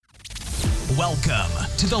Welcome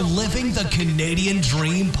to the Living the Canadian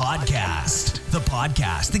Dream podcast. The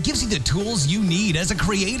podcast that gives you the tools you need as a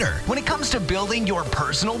creator when it comes to building your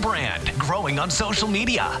personal brand, growing on social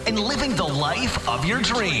media, and living the life of your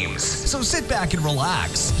dreams. So sit back and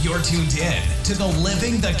relax. You're tuned in to the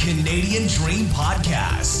Living the Canadian Dream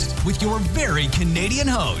podcast with your very Canadian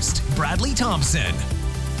host, Bradley Thompson.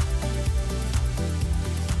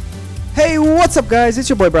 Hey, what's up, guys? It's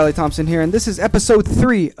your boy Bradley Thompson here, and this is episode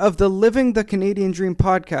 3 of the Living the Canadian Dream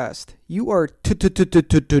podcast. You are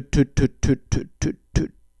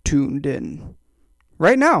tuned in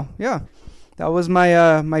right now. Yeah, that was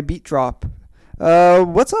my beat drop.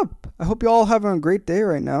 What's up? I hope you all having a great day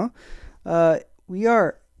right now. We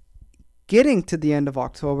are getting to the end of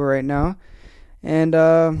October right now, and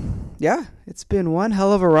yeah, it's been one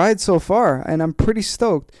hell of a ride so far, and I'm pretty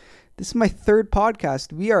stoked. This is my third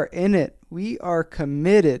podcast. We are in it. We are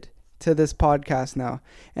committed to this podcast now.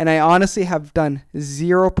 And I honestly have done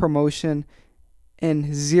zero promotion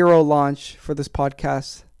and zero launch for this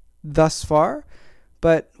podcast thus far.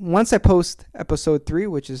 But once I post episode 3,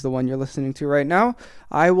 which is the one you're listening to right now,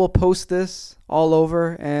 I will post this all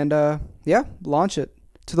over and launch it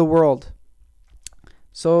to the world.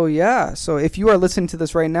 So if you are listening to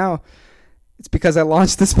this right now, it's because I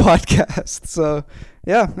launched this podcast. So,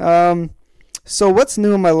 yeah. So what's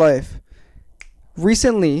new in my life?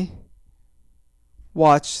 Recently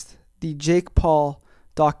watched the Jake Paul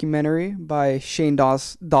documentary by Shane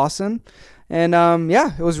Dawson. And,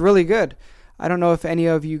 it was really good. I don't know if any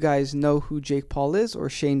of you guys know who Jake Paul is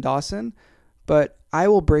or Shane Dawson, but I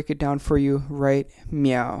will break it down for you right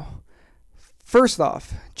meow. First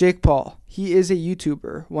off, Jake Paul. He is a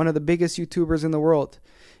YouTuber, one of the biggest YouTubers in the world.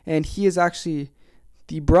 And he is actually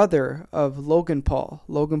the brother of Logan Paul.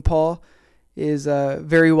 Logan Paul is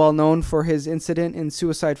very well known for his incident in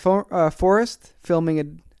Suicide Forest,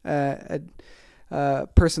 filming a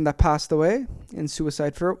person that passed away in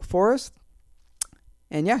Suicide Forest.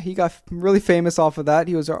 And yeah, he got really famous off of that.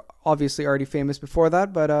 He was obviously already famous before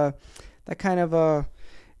that, but that kind of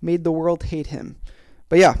made the world hate him.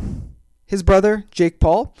 But yeah, his brother, Jake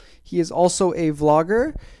Paul, he is also a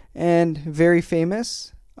vlogger and very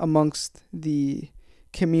famous amongst the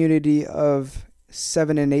community of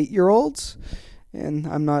 7 and 8-year-olds. And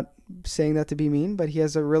I'm not saying that to be mean, but he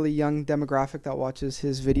has a really young demographic that watches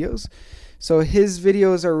his videos. So his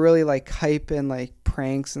videos are really like hype and like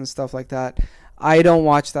pranks and stuff like that. I don't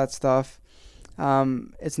watch that stuff.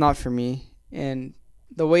 It's not for me. And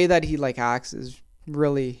the way that he like acts is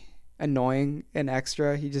really annoying and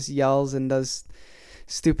extra. He just yells and does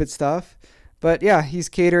stupid stuff. But yeah, he's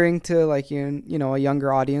catering to like, you know, a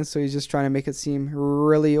younger audience. So he's just trying to make it seem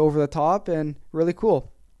really over the top and really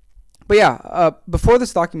cool. But yeah, before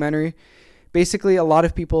this documentary, basically a lot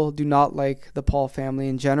of people do not like the Paul family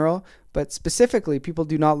in general. But specifically, people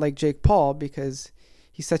do not like Jake Paul because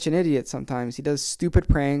he's such an idiot sometimes. He does stupid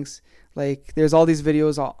pranks. Like there's all these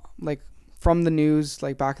videos like from the news,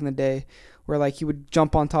 like back in the day, where like he would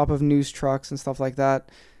jump on top of news trucks and stuff like that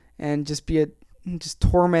and just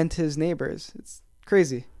torment his neighbors. It's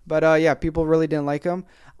crazy. But yeah, people really didn't like him.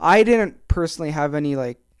 I didn't personally have any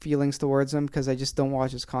like feelings towards him because I just don't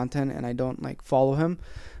watch his content and I don't like follow him.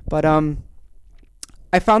 But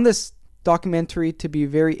I found this documentary to be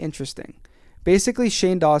very interesting. Basically,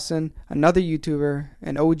 Shane Dawson, another YouTuber,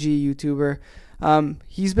 an OG YouTuber,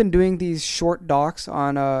 he's been doing these short docs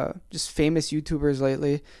on just famous YouTubers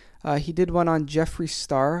lately. He did one on Jeffree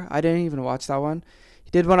Star. I didn't even watch that one. He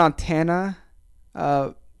did one on Tana,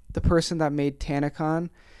 the person that made TanaCon.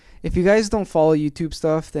 If you guys don't follow YouTube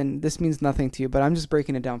stuff, then this means nothing to you, but I'm just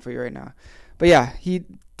breaking it down for you right now. But yeah, he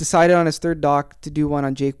decided on his third doc to do one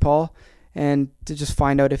on Jake Paul and to just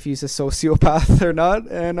find out if he's a sociopath or not.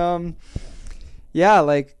 And yeah,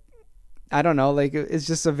 like I don't know, like it's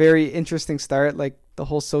just a very interesting start. Like the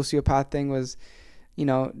whole sociopath thing was, you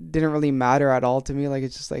know, didn't really matter at all to me. Like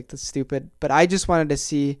it's just like that's stupid. But I just wanted to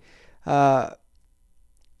see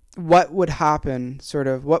what would happen, sort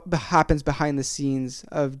of what happens behind the scenes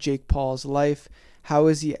of Jake Paul's life. How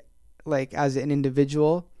is he like as an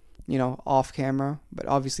individual, you know, off camera, but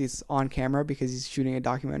obviously it's on camera because he's shooting a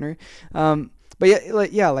documentary.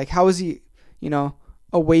 But yeah, like how is he, you know,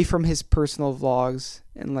 away from his personal vlogs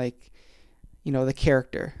and like, you know, the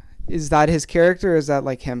character. Is that his character or is that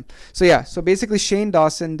like him? So yeah, so basically Shane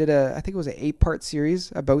Dawson did I think it was an 8-part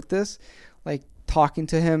series about this, like talking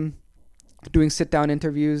to him, doing sit-down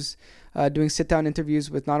interviews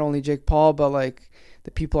with not only Jake Paul, but like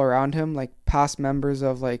the people around him, like past members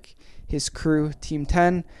of like his crew, Team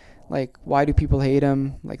 10, like why do people hate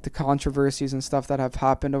him, like the controversies and stuff that have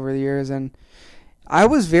happened over the years. And I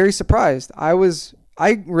was very surprised. I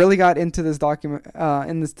I really got into this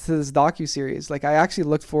docu series. Like, I actually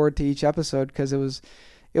looked forward to each episode because it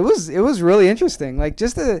was really interesting. Like,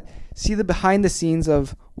 just to see the behind the scenes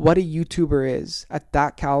of what a YouTuber is at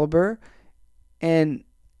that caliber, and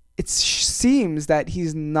it seems that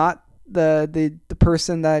he's not the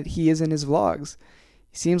person that he is in his vlogs.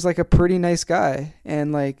 He seems like a pretty nice guy,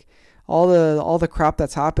 and like all the crap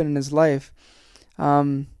that's happened in his life.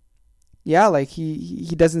 Yeah, like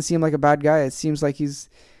he doesn't seem like a bad guy. It seems like he's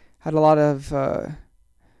had a lot of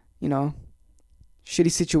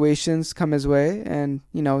shitty situations come his way, and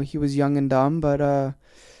he was young and dumb, but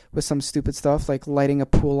with some stupid stuff like lighting a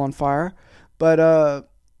pool on fire. But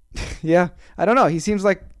yeah, I don't know. He seems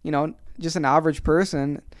like just an average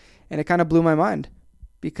person, and it kind of blew my mind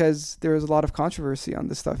because there was a lot of controversy on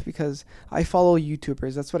this stuff because I follow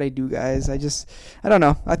YouTubers. That's what I do, guys. I don't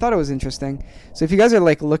know. I thought it was interesting. So if you guys are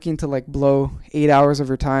like looking to like blow 8 hours of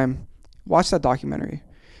your time, watch that documentary.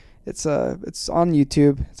 It's on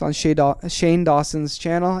YouTube. It's on Shane Dawson's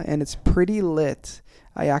channel, and it's pretty lit.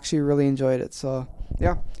 I actually really enjoyed it. So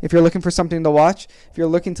yeah, if you're looking for something to watch, if you're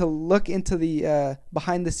looking to look into the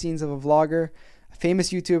behind the scenes of a vlogger, a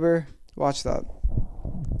famous YouTuber, watch that.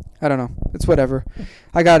 I don't know. It's whatever.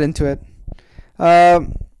 I got into it.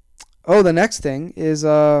 The next thing is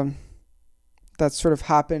that sort of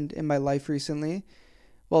happened in my life recently.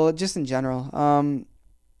 Well, just in general.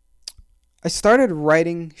 I started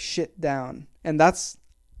writing shit down, and that's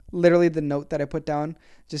literally the note that I put down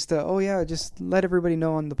just to, just let everybody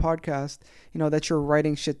know on the podcast, that you're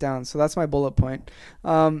writing shit down. So that's my bullet point.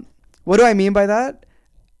 What do I mean by that?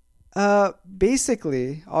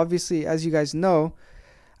 Basically, obviously, as you guys know,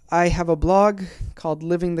 I have a blog called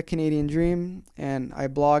Living the Canadian Dream, and I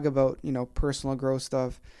blog about, personal growth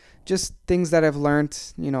stuff, just things that I've learned,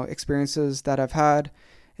 experiences that I've had,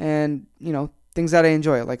 and, things that I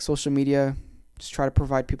enjoy, like social media. Just try to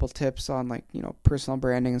provide people tips on like, personal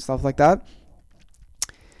branding and stuff like that.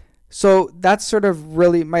 So that's sort of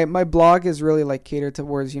really, my blog is really like catered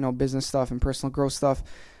towards, business stuff and personal growth stuff.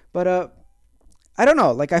 But I don't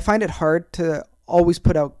know, like I find it hard to always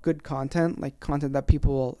put out good content, like content that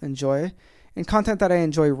people will enjoy and content that I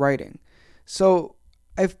enjoy writing. So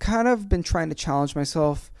I've kind of been trying to challenge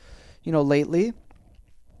myself, lately.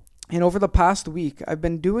 And over the past week, I've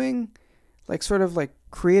been doing like sort of like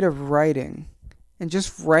creative writing and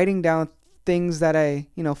just writing down things that I,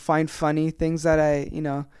 find funny, things that I,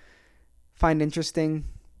 find interesting,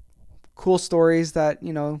 cool stories that,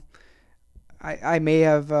 I may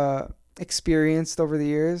have experienced over the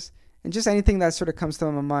years, and just anything that sort of comes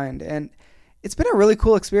to my mind. And it's been a really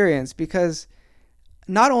cool experience because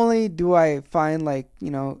not only do I find like,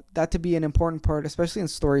 that to be an important part, especially in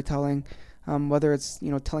storytelling, whether it's,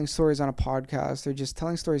 telling stories on a podcast or just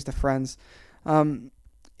telling stories to friends.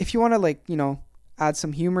 If you want to like, add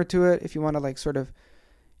some humor to it, if you want to like sort of,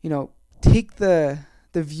 take the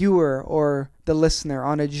viewer or the listener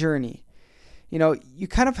on a journey, you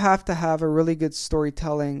kind of have to have a really good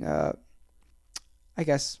storytelling,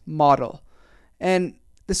 model. And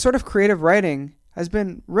this sort of creative writing has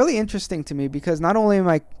been really interesting to me because not only am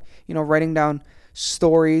I, writing down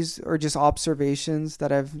stories or just observations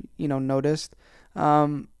that I've, noticed,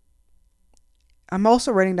 I'm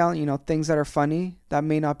also writing down, things that are funny that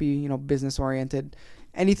may not be, business oriented,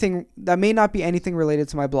 anything that may not be anything related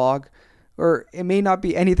to my blog, or it may not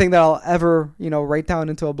be anything that I'll ever, write down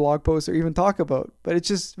into a blog post or even talk about. But it's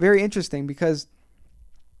just very interesting because,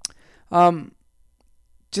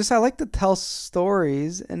 I like to tell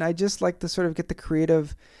stories, and I just like to sort of get the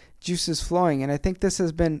creative juices flowing. And I think this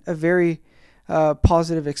has been a very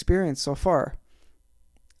positive experience so far.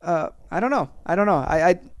 I don't know.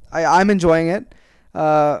 I'm enjoying it.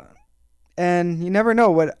 And you never know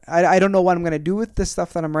what, I don't know what I'm going to do with this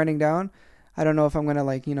stuff that I'm writing down. I don't know if I'm going to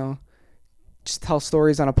like, just tell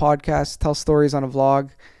stories on a podcast, tell stories on a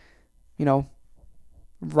vlog,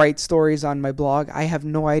 write stories on my blog. I have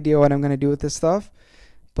no idea what I'm going to do with this stuff,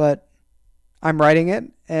 but I'm writing it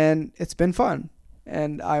and it's been fun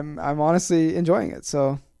and I'm honestly enjoying it.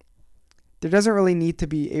 So there doesn't really need to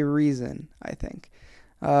be a reason, I think.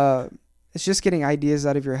 It's just getting ideas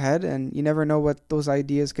out of your head, and you never know what those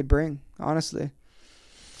ideas could bring, honestly.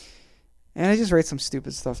 And I just write some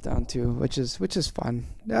stupid stuff down too, which is fun.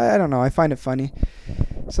 I don't know. I find it funny.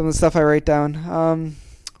 Some of the stuff I write down,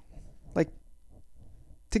 like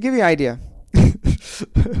to give you an idea.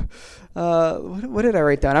 What did I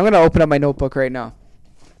write down? I'm gonna open up my notebook right now.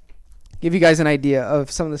 Give you guys an idea of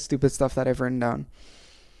some of the stupid stuff that I've written down.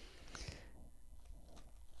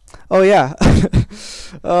 Oh yeah.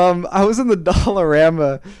 I was in the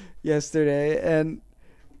Dollarama yesterday, and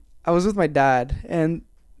I was with my dad, and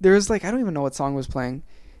there was like, I don't even know what song was playing.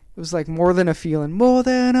 It was like More Than a Feeling. More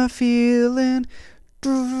Than a Feeling.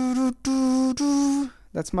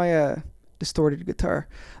 That's my distorted guitar.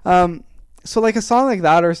 So like a song like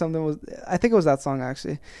that or something was, I think it was that song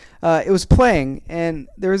actually. It was playing, and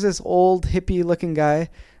there was this old hippie looking guy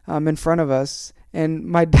in front of us, and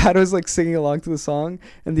my dad was like singing along to the song,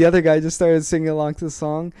 and the other guy just started singing along to the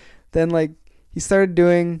song. Then like he started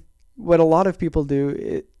doing what a lot of people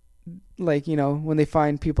do, like, you know, when they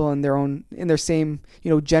find people in their same, you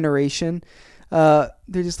know, generation, they're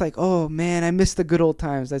just like, oh man, I miss the good old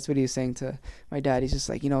times. That's what he was saying to my dad. He's just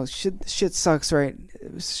like, you know, shit sucks, right?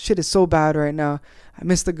 Shit is so bad right now. I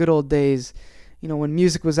miss the good old days, you know, when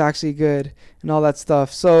music was actually good and all that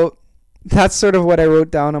stuff. So that's sort of what I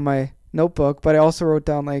wrote down on my notebook, but I also wrote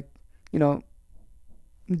down, like, you know,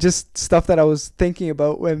 just stuff that I was thinking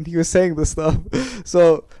about when he was saying this stuff.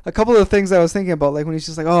 So a couple of things I was thinking about, like when he's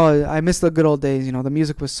just like, oh, I miss the good old days, you know, the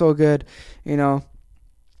music was so good, you know,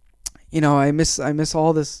 I miss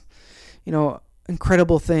all this, you know,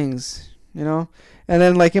 incredible things, you know. And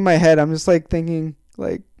then like in my head, I'm just like thinking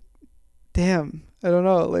like, damn, I don't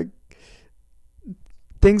know, like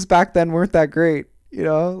things back then weren't that great, you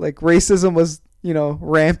know, like racism was, you know,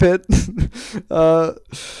 rampant.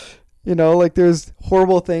 You know, like there's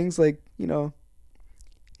horrible things like, you know,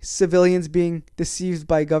 civilians being deceived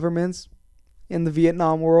by governments in the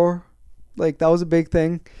Vietnam War. Like that was a big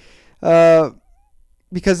thing.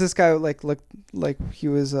 Because this guy like looked like he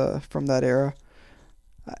was from that era.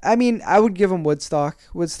 I mean, I would give him Woodstock.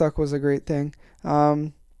 Woodstock was a great thing. I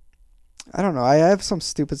don't know. I have some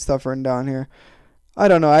stupid stuff written down here. I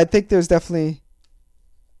don't know. I think there's definitely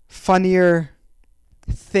funnier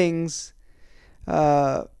things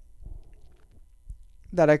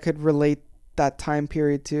that I could relate that time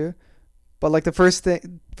period to. But like the first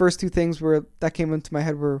two things that came into my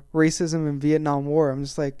head were racism and Vietnam War. I'm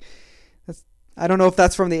just like, I don't know if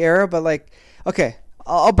that's from the era, but like, okay,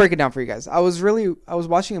 I'll break it down for you guys. I was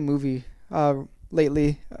watching a movie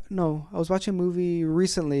lately. No, I was watching a movie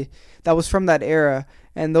recently that was from that era,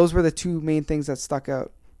 and those were the two main things that stuck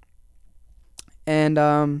out.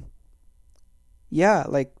 And yeah,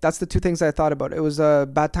 like that's the two things I thought about. It was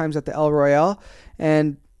Bad Times at the El Royale,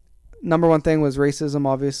 and number one thing was racism.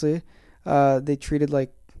 Obviously, they treated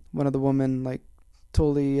like one of the women like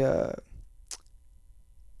totally.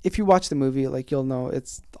 If you watch the movie, like you'll know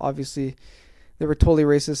it's obviously they were totally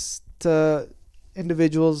racist to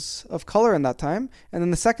individuals of color in that time. And then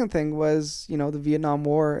the second thing was, you know, the Vietnam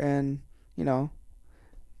War and, you know,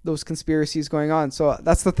 those conspiracies going on. So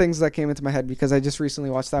that's the things that came into my head because I just recently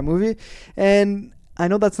watched that movie. And I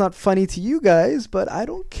know that's not funny to you guys, but I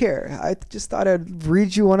don't care. I just thought I'd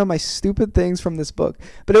read you one of my stupid things from this book.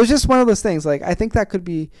 But it was just one of those things. Like, I think that could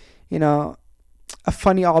be, you know, a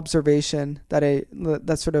funny observation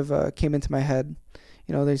that sort of came into my head.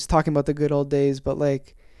 You know, they're just talking about the good old days, but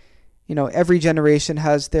like, you know, every generation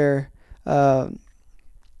has their,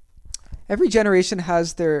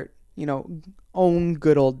 you know, own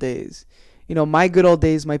good old days. You know, my good old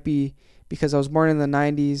days might be because I was born in the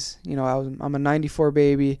 90s. You know, I'm a 94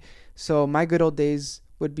 baby. So my good old days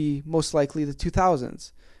would be most likely the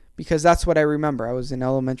 2000s because that's what I remember. I was in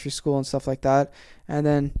elementary school and stuff like that. And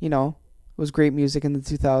then, you know, it was great music in the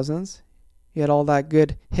 2000s. You had all that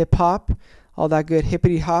good hip hop, all that good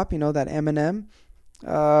hippity hop, you know, that Eminem.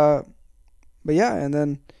 But yeah, and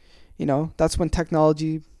then, you know, that's when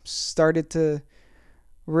technology started to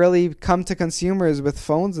really come to consumers with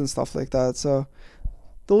phones and stuff like that. So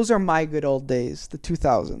those are my good old days, the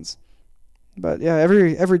 2000s. But yeah,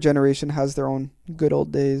 every generation has their own good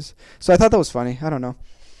old days. So I thought that was funny. I don't know.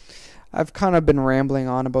 I've kind of been rambling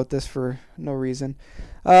on about this for no reason.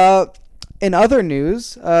 In other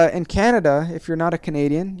news, in Canada, if you're not a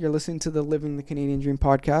Canadian, you're listening to the Living the Canadian Dream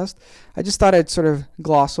podcast. I just thought I'd sort of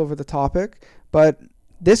gloss over the topic. But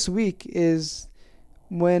this week is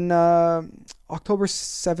when October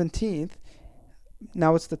 17th,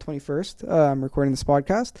 now it's the 21st, I'm recording this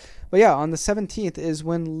podcast. But yeah, on the 17th is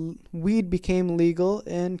when weed became legal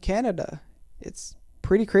in Canada. It's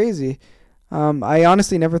pretty crazy. I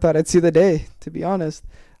honestly never thought I'd see the day, to be honest.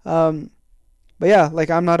 But yeah, like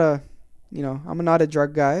I'm not a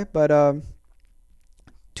drug guy, but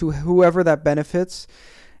to whoever that benefits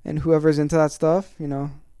and whoever's into that stuff, you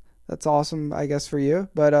know, that's awesome, I guess, for you.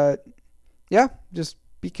 But yeah, just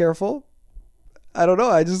be careful. I don't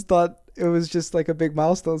know. I just thought it was just like a big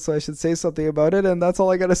milestone, so I should say something about it, and that's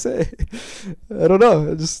all I gotta say. I don't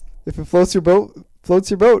know. Just if it floats your boat,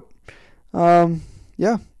 floats your boat.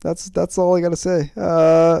 Yeah, that's all I gotta say.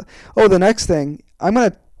 The next thing, I'm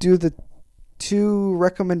gonna do the 2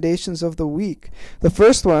 recommendations of the week. The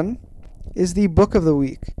first one is the book of the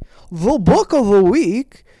week. The book of the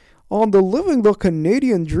week on the Living the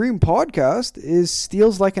Canadian Dream podcast is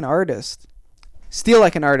Steals Like an Artist. Steal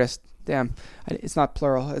Like an Artist. Damn, it's not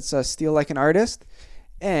plural. It's Steal Like an Artist.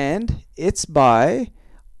 And it's by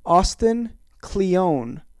Austin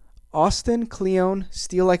Kleon. Austin Kleon,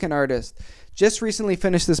 Steal Like an Artist. Just recently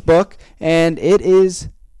finished this book, and it is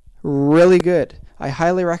really good. I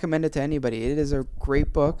highly recommend it to anybody. It is a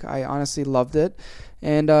great book. I honestly loved it.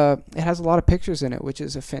 And it has a lot of pictures in it, which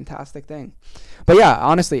is a fantastic thing. But yeah,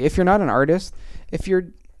 honestly, if you're not an artist, if you're,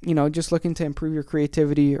 just looking to improve your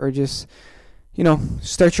creativity or just,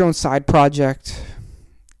 start your own side project,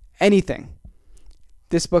 anything,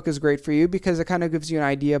 this book is great for you because it kind of gives you an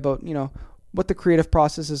idea about, what the creative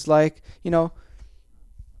process is like,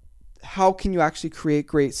 how can you actually create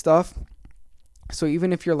great stuff. So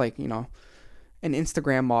even if you're like, an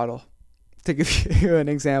Instagram model, to give you an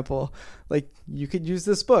example, like you could use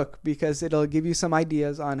this book because it'll give you some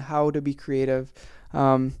ideas on how to be creative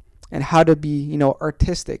and how to be,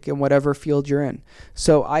 artistic in whatever field you're in.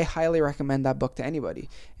 So I highly recommend that book to anybody.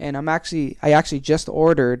 And I actually just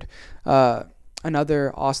ordered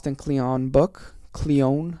another Austin Kleon book.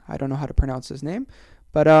 Kleon, I don't know how to pronounce his name,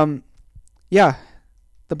 but yeah,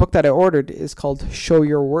 the book that I ordered is called Show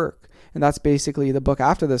Your Work, and that's basically the book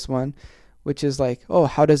after this one, which is like,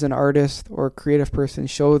 how does an artist or creative person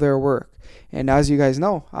show their work? And as you guys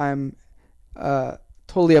know, I'm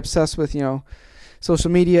totally obsessed with,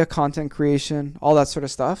 social media, content creation, all that sort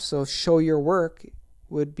of stuff. So show your work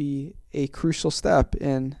would be a crucial step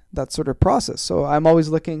in that sort of process. So I'm always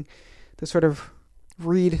looking to sort of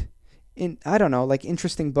read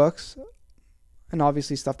interesting books and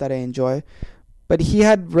obviously stuff that I enjoy. But he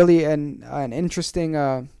had really an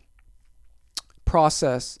interesting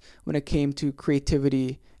process when it came to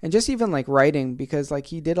creativity and just even like writing, because like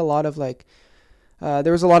he did a lot of like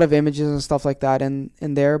there was a lot of images and stuff like that in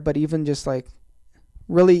there, but even just like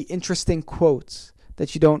really interesting quotes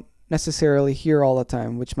that you don't necessarily hear all the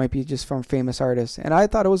time, which might be just from famous artists. And I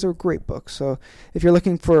thought it was a great book. So if you're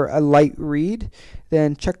looking for a light read,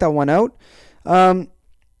 then check that one out. The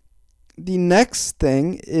next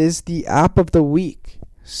thing is the app of the week.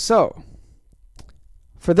 So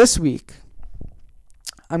for this week,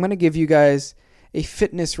 I'm going to give you guys a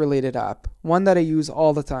fitness related app, one that I use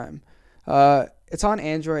all the time. It's on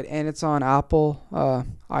Android and it's on Apple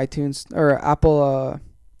iTunes or Apple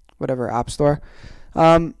App Store.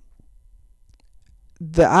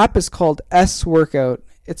 The app is called S Workout.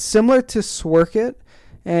 It's similar to Sworkit,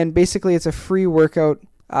 and basically it's a free workout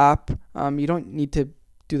app. You don't need to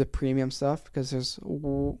do the premium stuff because there's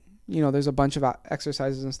a bunch of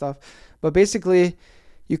exercises and stuff. But basically,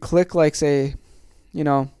 you click like say,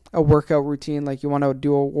 a workout routine, like you want to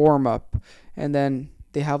do a warm up, and then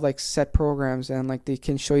they have like set programs and like they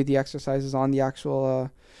can show you the exercises on the actual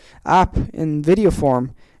app in video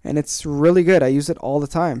form, and it's really good. I use it all the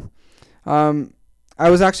time. I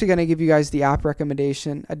was actually going to give you guys the app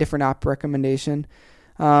recommendation, a different app recommendation.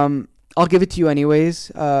 I'll give it to you anyways.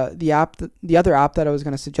 The other app that I was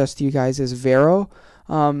going to suggest to you guys is Vero.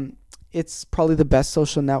 It's probably the best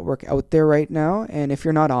social network out there right now, and if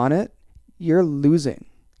you're not on it, you're losing.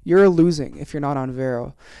 You're losing if you're not on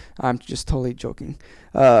Vero. I'm just totally joking.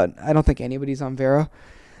 I don't think anybody's on Vero.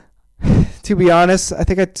 To be honest, I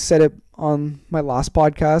think I said it on my last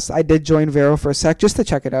podcast. I did join Vero for a sec just to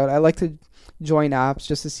check it out. I like to join apps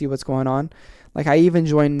just to see what's going on. Like I even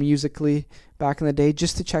joined Musical.ly back in the day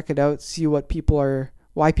just to check it out, see why people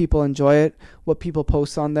enjoy it, what people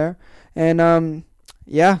post on there. And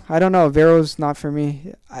yeah, I don't know. Vero's not for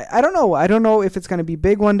me. I don't know. I don't know if it's going to be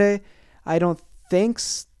big one day. I don't think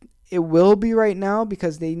it will be right now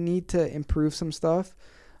because they need to improve some stuff.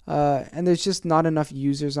 And there's just not enough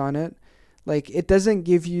users on it. Like it doesn't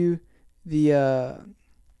give you the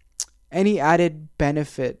any added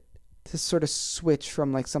benefit to sort of switch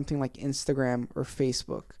from like something like Instagram or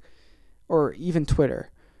Facebook or even Twitter.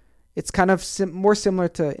 It's kind of more similar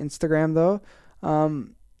to Instagram though.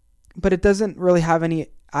 But it doesn't really have any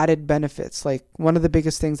added benefits. Like one of the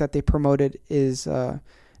biggest things that they promoted is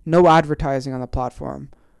no advertising on the platform.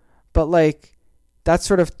 But like that's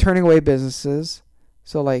sort of turning away businesses.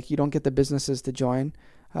 So like you don't get the businesses to join,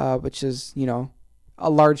 which is, a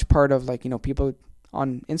large part of like, people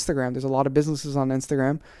on Instagram. There's a lot of businesses on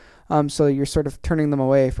Instagram. So you're sort of turning them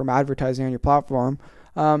away from advertising on your platform.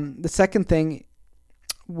 The second thing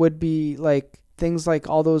would be like things like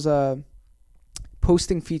all those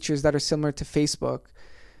posting features that are similar to Facebook,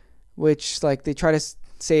 which like they try to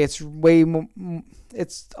say it's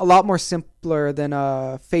it's a lot more simpler than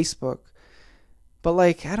Facebook. But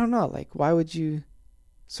like, I don't know, like why would you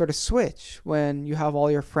sort of switch when you have all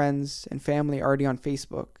your friends and family already on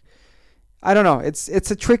Facebook? I don't know. It's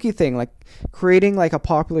a tricky thing. Like creating like a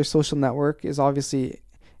popular social network is obviously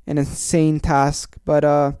an insane task, but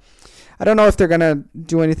I don't know if they're gonna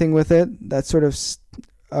do anything with it that sort of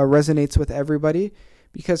resonates with everybody,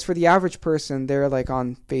 because for the average person, they're like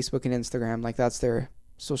on Facebook and Instagram, like that's their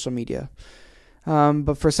social media.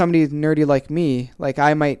 But for somebody nerdy like me, like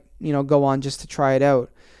I might, go on just to try it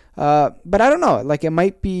out. But I don't know, like it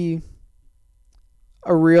might be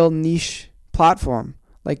a real niche platform,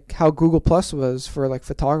 like how Google Plus was for like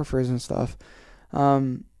photographers and stuff.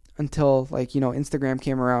 Until like, Instagram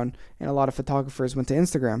came around and a lot of photographers went to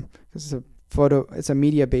Instagram because it's a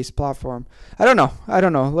media based platform. I don't know.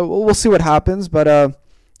 We'll see what happens, but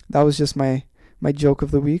that was just my joke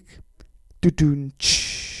of the week.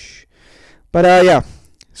 But yeah,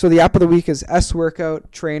 so the app of the week is S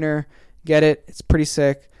Workout Trainer. Get it? It's pretty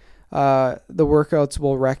sick. The workouts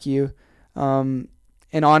will wreck you. And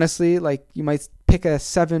honestly, like you might pick a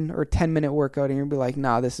 7 or 10 minute workout and you'll be like,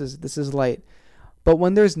 nah, this is light. But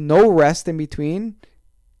when there's no rest in between,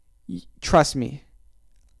 trust me,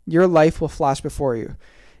 your life will flash before you.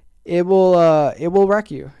 It will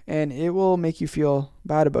wreck you and it will make you feel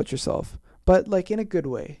bad about yourself, but like in a good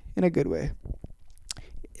way.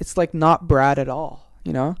 It's like not Brad at all,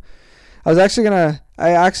 I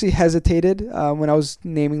actually hesitated when I was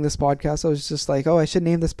naming this podcast. I was just like, I should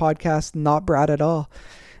name this podcast Not Brad at All.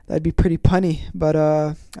 That'd be pretty punny, but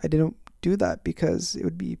I didn't do that because it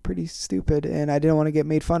would be pretty stupid and I didn't want to get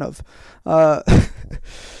made fun of.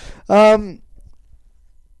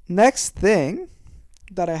 Next thing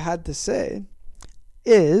that I had to say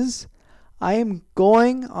is I am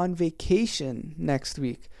going on vacation next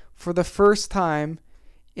week for the first time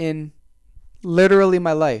in literally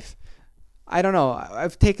my life. I don't know.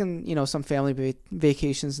 I've taken, some family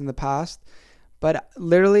vacations in the past, but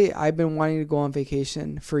literally I've been wanting to go on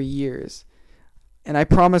vacation for years. And I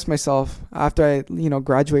promised myself after I,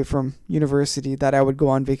 graduate from university that I would go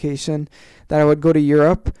on vacation, that I would go to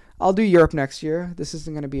Europe. I'll do Europe next year. This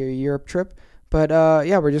isn't going to be a Europe trip. But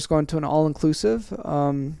yeah, we're just going to an all-inclusive.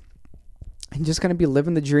 And just going to be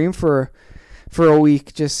living the dream for a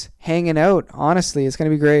week, just hanging out. Honestly, it's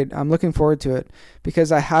going to be great. I'm looking forward to it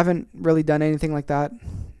because I haven't really done anything like that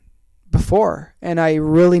before. And I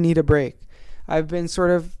really need a break. I've been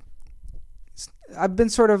sort of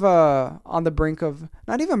on the brink of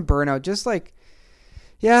not even burnout, just like,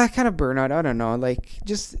 yeah, kind of burnout. I don't know, like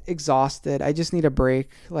just exhausted. I just need a break.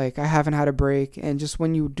 Like I haven't had a break. And just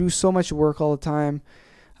when you do so much work all the time,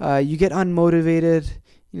 you get unmotivated,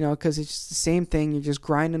 because it's just the same thing. You're just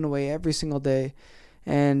grinding away every single day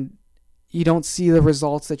and you don't see the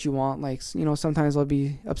results that you want. Like, sometimes I'll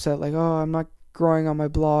be upset, like, I'm not growing on my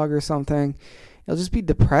blog or something. It'll just be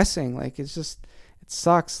depressing. Like, it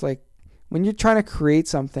sucks. Like, when you're trying to create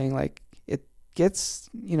something, like it gets,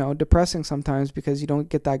 depressing sometimes because you don't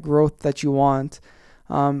get that growth that you want.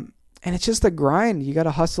 And it's just a grind. You got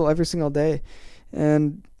to hustle every single day.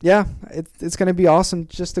 And yeah, it's going to be awesome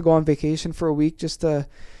just to go on vacation for a week, just to,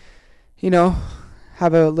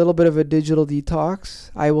 have a little bit of a digital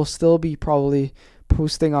detox. I will still be probably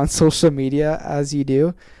posting on social media as you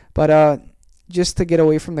do, but just to get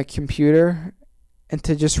away from the computer and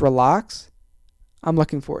to just relax, I'm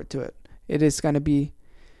looking forward to it. It is going to be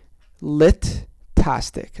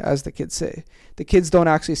lit-tastic, as the kids say. The kids don't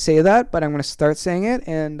actually say that, but I'm going to start saying it,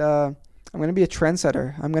 and I'm going to be a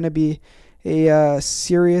trendsetter. I'm going to be a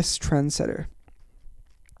serious trendsetter.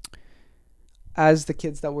 As the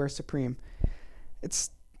kids that wear Supreme. If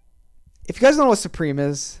you guys don't know what Supreme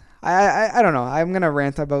is, I don't know. I'm going to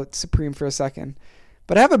rant about Supreme for a second.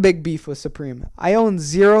 But I have a big beef with Supreme. I own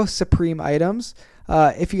 0 Supreme items.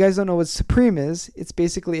 If you guys don't know what Supreme is, it's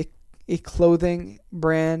basically a clothing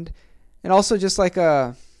brand, and also just like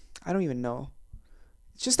I don't even know.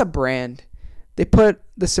 It's just a brand. They put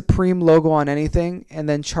the Supreme logo on anything and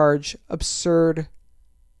then charge absurd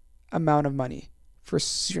amount of money for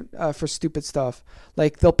stupid stuff.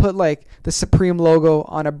 Like they'll put like the Supreme logo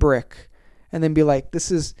on a brick and then be like,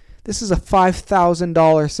 this is a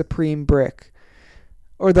 $5,000 Supreme brick.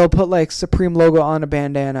 Or they'll put like Supreme logo on a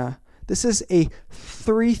bandana. This is a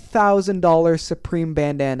 $3,000 Supreme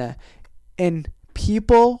bandana, and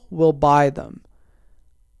people will buy them.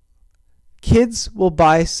 Kids will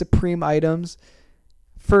buy Supreme items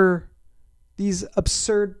for these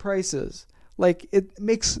absurd prices. Like, it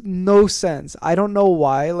makes no sense. I don't know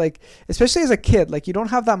why. Like, especially as a kid, like, you don't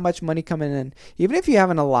have that much money coming in. Even if you have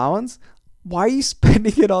an allowance, why are you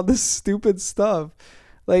spending it on this stupid stuff?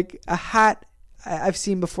 Like, a hat I've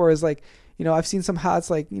seen before is like, I've seen some hats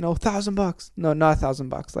like, $1,000. No, not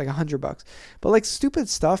 $1,000, like $100. But like stupid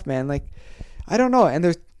stuff, man. Like, I don't know. And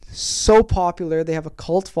they're so popular. They have a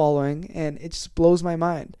cult following, and it just blows my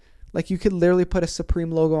mind. Like, you could literally put a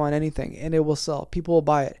Supreme logo on anything and it will sell. People will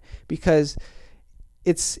buy it because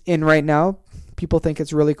it's in right now. People think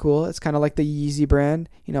it's really cool. It's kind of like the Yeezy brand.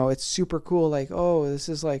 It's super cool. Like, oh, this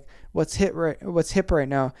is like what's hip right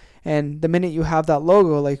now. And the minute you have that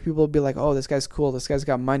logo, like, people will be like, oh, this guy's cool. This guy's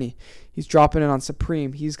got money. He's dropping it on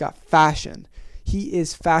Supreme. He's got fashion. He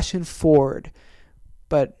is fashion forward.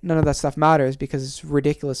 But none of that stuff matters because it's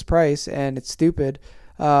ridiculous price and it's stupid.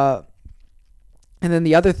 And then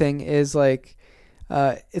the other thing is like,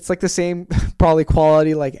 it's like the same probably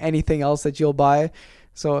quality like anything else that you'll buy.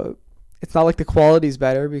 So it's not like the quality is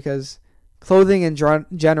better because clothing in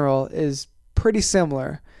general is pretty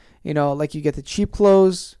similar. Like you get the cheap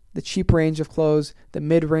clothes, the cheap range of clothes, the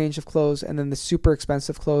mid range of clothes, and then the super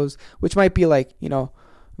expensive clothes, which might be like,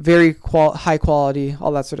 very high quality,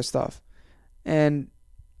 all that sort of stuff. And,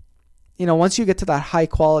 once you get to that high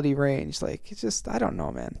quality range, like, it's just, I don't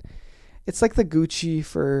know, man. It's like the Gucci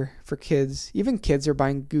for kids. Even kids are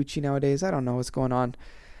buying Gucci nowadays. I don't know what's going on.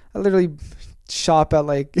 I literally shop at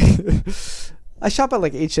like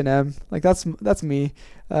H&M. Like, that's me.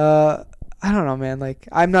 I don't know, man. Like,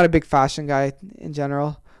 I'm not a big fashion guy in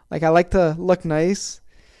general. Like, I like to look nice,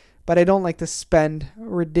 but I don't like to spend a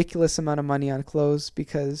ridiculous amount of money on clothes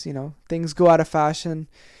because, things go out of fashion,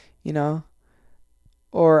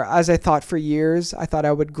 or as I thought for years, I thought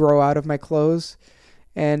I would grow out of my clothes.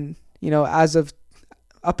 And, as of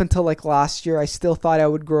up until like last year, I still thought I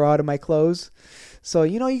would grow out of my clothes. So,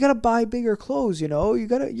 you got to buy bigger clothes, you're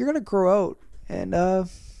going to grow out, and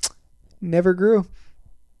never grew.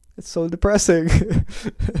 It's so depressing.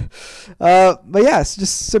 But yeah, it's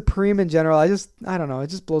just Supreme in general. I don't know. It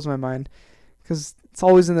just blows my mind because it's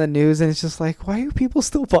always in the news and it's just like, why are people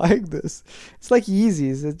still buying this? It's like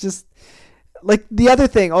Yeezys. It just like the other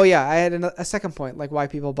thing. Oh yeah. I had a second point, like why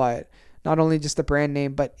people buy it. Not only just the brand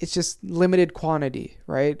name, but it's just limited quantity,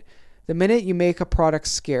 right? The minute you make a product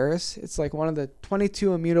scarce, it's like one of the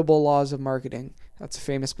 22 immutable laws of marketing. That's a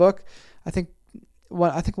famous book. I think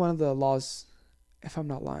one of the laws, if I'm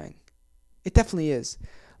not lying, it definitely is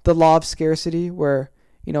the law of scarcity, where,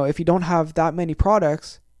 if you don't have that many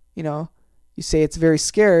products, you say it's very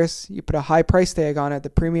scarce, you put a high price tag on it,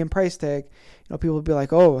 the premium price tag, people will be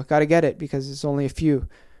like, oh, I got to get it because it's only a few.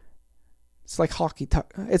 It's like hockey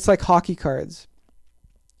cards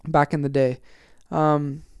back in the day.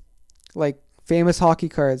 Like famous hockey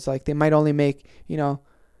cards, like they might only make,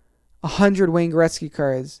 100 Wayne Gretzky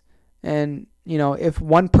cards. And, if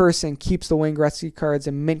one person keeps the Wayne Gretzky cards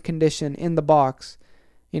in mint condition in the box,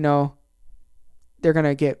 they're going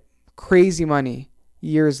to get crazy money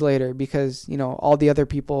years later because, all the other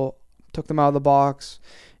people took them out of the box,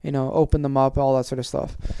 opened them up, all that sort of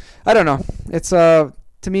stuff. I don't know. It's, to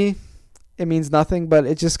me, it means nothing, but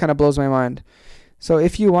it just kind of blows my mind. So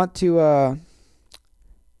if you want to,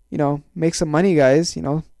 make some money, guys,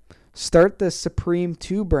 start the Supreme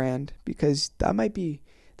 2 brand because that might be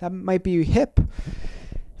hip.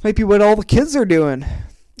 Might be what all the kids are doing.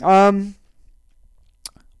 But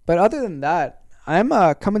other than that, I'm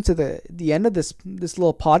coming to the end of this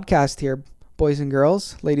little podcast here, boys and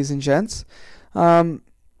girls, ladies and gents. I'm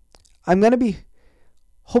going to be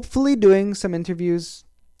hopefully doing some interviews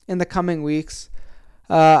in the coming weeks.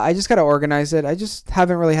 I just got to organize it. I just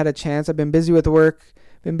haven't really had a chance. I've been busy with work,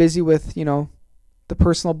 been busy with, the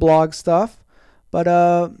personal blog stuff, but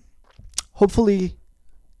hopefully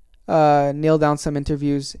nail down some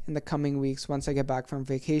interviews in the coming weeks once I get back from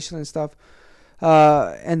vacation and stuff.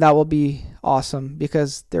 And that will be awesome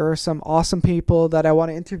because there are some awesome people that I want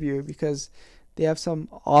to interview because they have some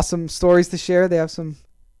awesome stories to share. They have some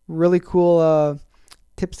really cool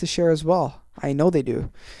tips to share as well. I know they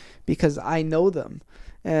do because I know them,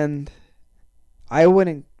 and I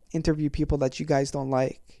wouldn't interview people that you guys don't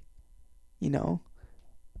like,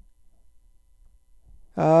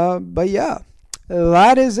 But yeah,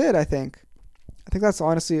 that is it. I think that's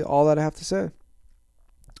honestly all that I have to say.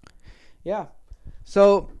 Yeah.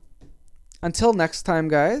 So until next time,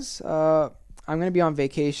 guys, I'm going to be on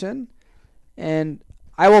vacation and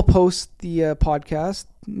I will post the podcast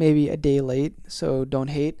maybe a day late. So don't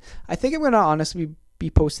hate. I think I'm going to honestly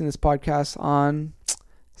be posting this podcast on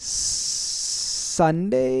Sundays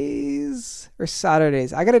or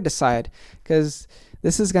Saturdays. I got to decide because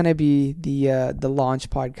this is going to be the launch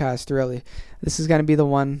podcast, really. This is going to be the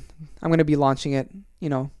one. I'm going to be launching it,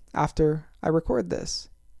 after I record this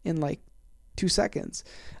in like 2 seconds.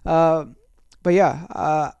 But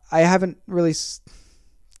yeah, I haven't really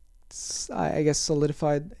I guess,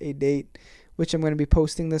 solidified a date, which I'm going to be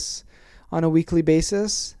posting this on a weekly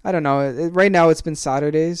basis. I don't know. Right now it's been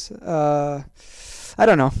Saturdays. I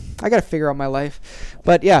don't know. I got to figure out my life.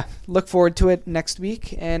 But yeah, look forward to it next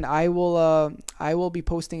week. And I will be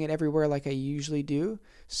posting it everywhere like I usually do,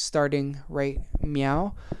 starting right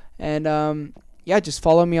meow. And yeah, just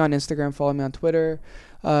follow me on Instagram, follow me on Twitter.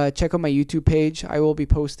 Check out my YouTube page. I will be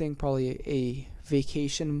posting probably a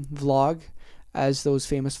vacation vlog, as those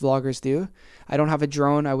famous vloggers do. I don't have a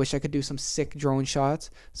drone. I wish I could do some sick drone shots,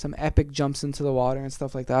 some epic jumps into the water and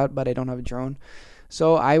stuff like that, but I don't have a drone.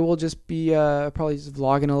 So I will just be probably just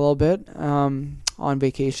vlogging a little bit on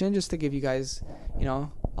vacation, just to give you guys, you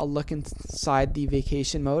know, a look inside the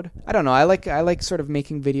vacation mode. I don't know. I like sort of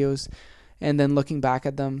making videos and then looking back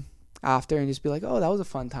at them after and just be like, oh, that was a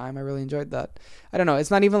fun time. I really enjoyed that. I don't know. It's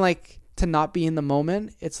not even like to not be in the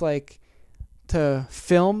moment. It's like to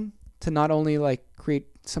film, to not only like create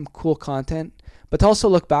some cool content, but to also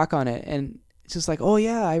look back on it. And it's just like, oh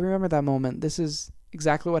yeah, I remember that moment. This is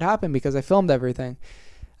exactly what happened because I filmed everything.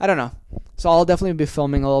 I don't know. So I'll definitely be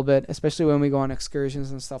filming a little bit, especially when we go on excursions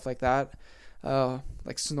and stuff like that.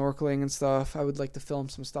 Like snorkeling and stuff. I would like to film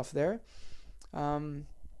some stuff there.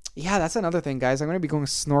 Yeah, that's another thing, guys. I'm going to be going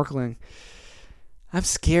snorkeling. I'm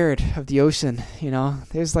scared of the ocean, you know.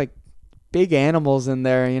 There's like big animals in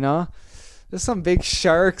there, you know. There's some big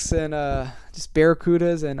sharks and just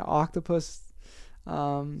barracudas and octopuses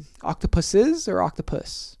or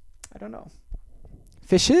octopus. I don't know.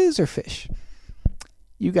 Fishes or fish?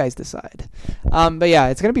 You guys decide. But yeah,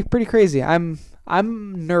 it's going to be pretty crazy. I'm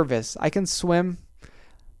nervous. I can swim.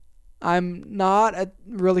 I'm not a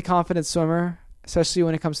really confident swimmer, especially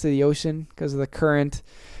when it comes to the ocean because of the current,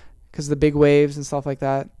 because of the big waves and stuff like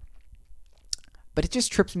that. But it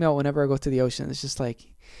just trips me out whenever I go to the ocean. It's just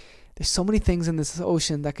like, there's so many things in this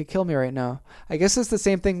ocean that could kill me right now. I guess it's the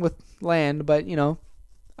same thing with land, but, you know,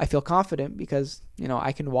 I feel confident because, you know,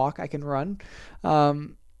 I can walk, I can run.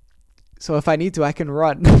 So if I need to, I can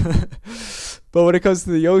run. But when it comes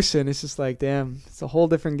to the ocean, it's just like, damn, it's a whole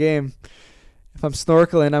different game. If I'm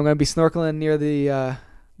snorkeling, I'm going to be snorkeling near the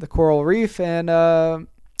coral reef, and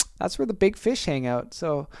that's where the big fish hang out.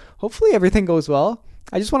 So hopefully everything goes well.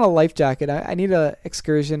 I just want a life jacket. I need an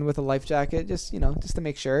excursion with a life jacket, just, you know, just to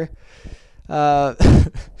make sure. I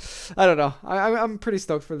don't know. I'm pretty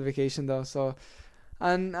stoked for the vacation, though. So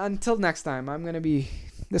until next time,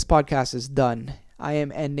 this podcast is done. I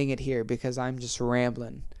am ending it here because I'm just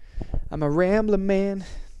rambling. I'm a rambling man.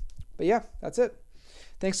 But yeah, that's it.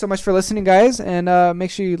 Thanks so much for listening, guys. And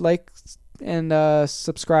make sure you like and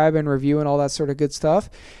subscribe and review and all that sort of good stuff.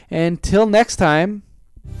 Until next time,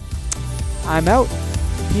 I'm out.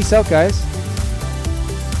 Peace out, guys.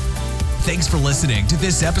 Thanks for listening to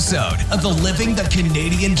this episode of the Living the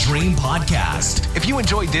Canadian Dream podcast. If you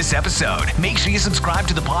enjoyed this episode, make sure you subscribe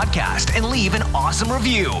to the podcast and leave an awesome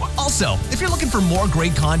review. Also, if you're looking for more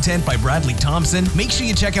great content by Bradley Thompson, make sure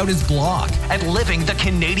you check out his blog at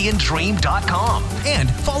livingthecanadiandream.com and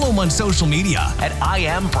follow him on social media at I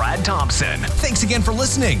am Brad Thompson. Thanks again for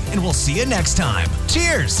listening, and we'll see you next time.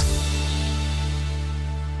 Cheers!